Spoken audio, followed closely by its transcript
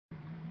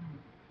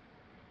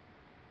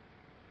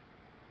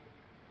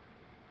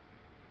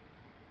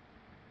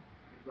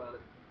about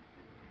it.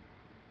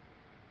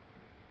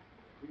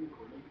 Are you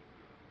recording?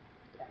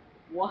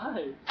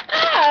 Why?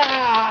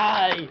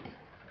 Hi!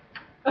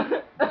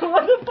 What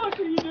the fuck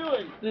are you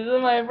doing? This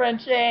is my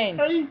friend Shane.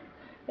 Hey.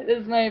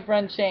 This is my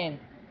friend Shane.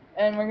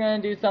 And we're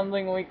gonna do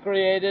something we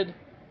created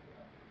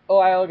a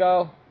while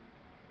ago.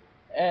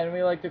 And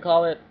we like to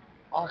call it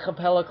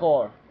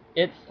ACAPELLA-CORE.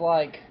 It's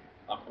like...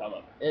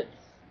 Acapella. It's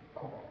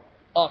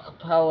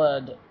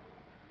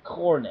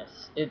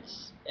acapella-corness.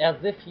 It's as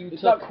if you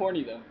It's took... not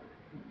corny though.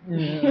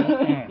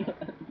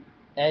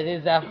 It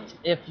is as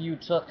if you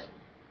took...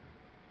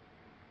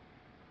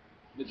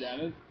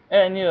 Vaginas?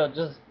 And you know,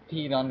 just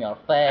peed on your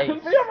face.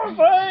 Pee on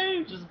my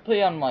face! Just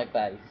pee on my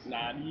face.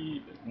 Not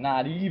even.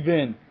 Not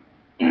even.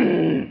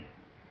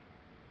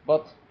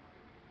 But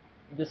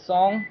the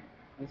song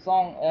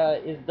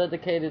is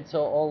dedicated to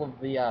all of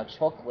the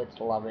chocolate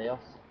lovers.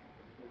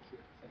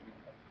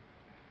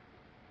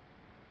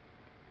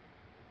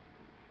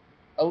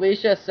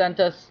 Alicia sent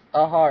us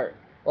a heart,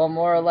 or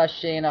more or less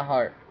Shane a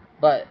heart,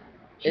 but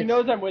She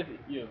knows I'm with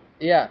you.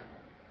 Yeah,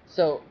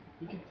 so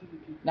You can see the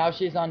people. now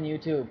she's on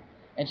YouTube,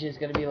 and she's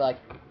gonna be like,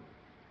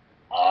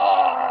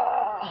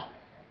 ah!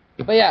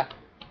 But yeah,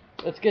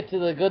 let's get to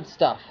the good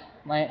stuff.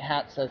 My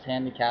hat says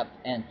handicapped,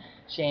 and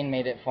Shane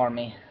made it for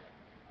me.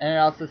 And it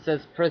also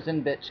says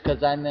prison bitch,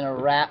 because I'm in a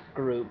rap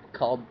group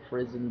called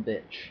Prison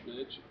Bitch.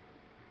 Bitch.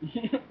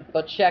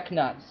 But check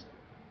nuts.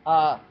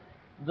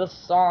 The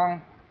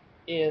song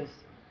is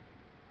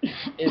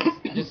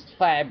just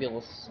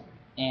fabulous,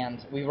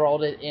 and we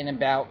wrote it in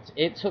about,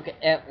 it took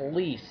at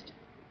least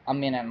a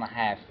minute and a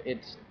half.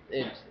 It's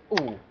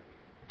ooh.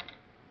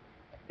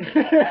 You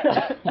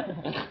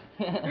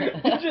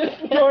just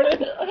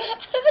snorted. I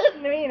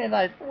didn't mean it,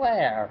 I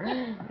swear.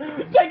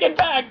 Take it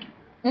back.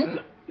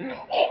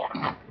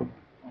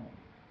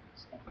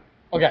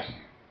 Okay.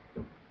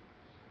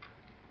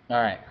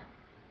 Alright.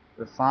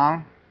 The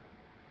song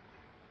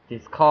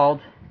is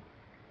called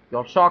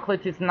Your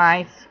Chocolate is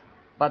Nice,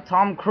 but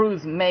Tom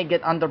Cruise may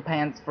get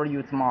underpants for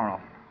you tomorrow.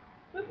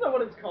 That's not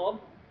what it's called.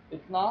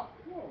 It's not?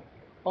 No.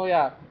 Oh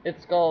yeah,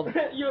 it's called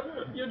Your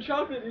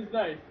chocolate is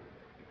nice.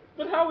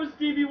 But how is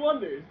Stevie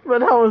Wonder's?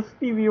 But how is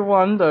Stevie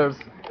Wonder's?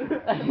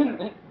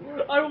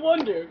 I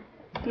wonder.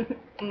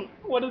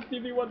 What is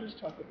Stevie Wonder's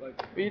chocolate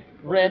like? We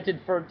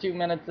ranted for 2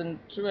 minutes and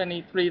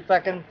 23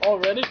 seconds.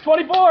 Already?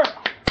 24!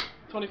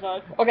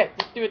 25. Okay,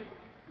 let's do it.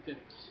 Okay.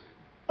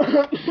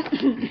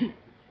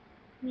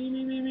 Me,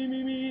 me, me, me,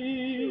 me,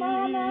 me.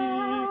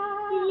 Mama.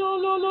 Lo,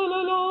 lo, lo,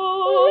 lo, lo.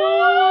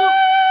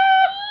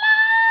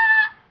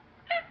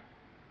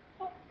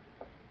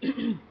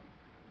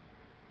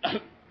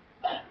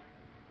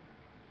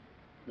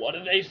 What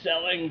are they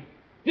selling?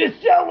 They're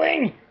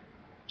selling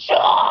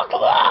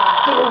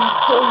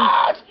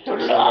chocolate!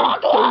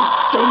 Chocolate!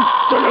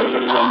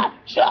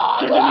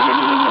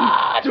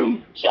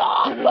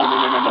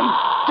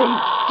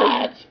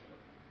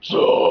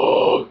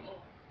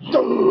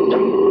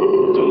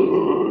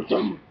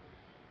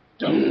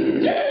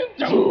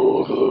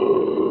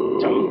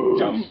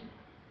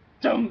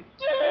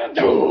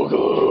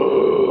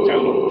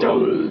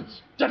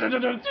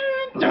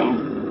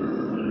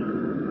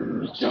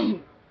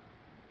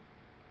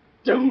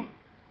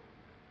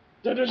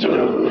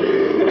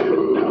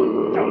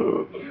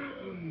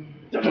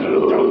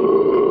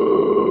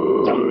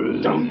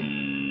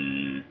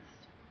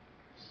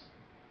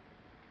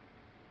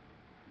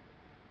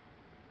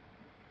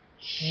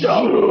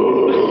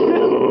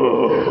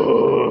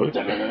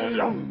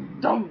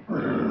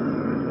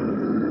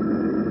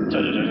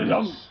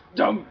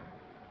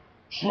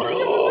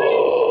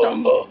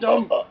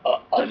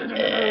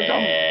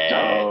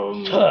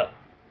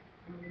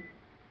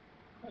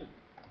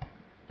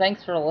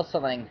 Thanks for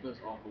listening. That's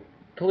awful.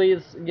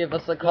 Please give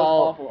us a That's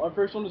call. awful. Our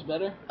first one was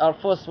better. Our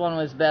first one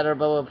was better,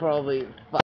 but we'll probably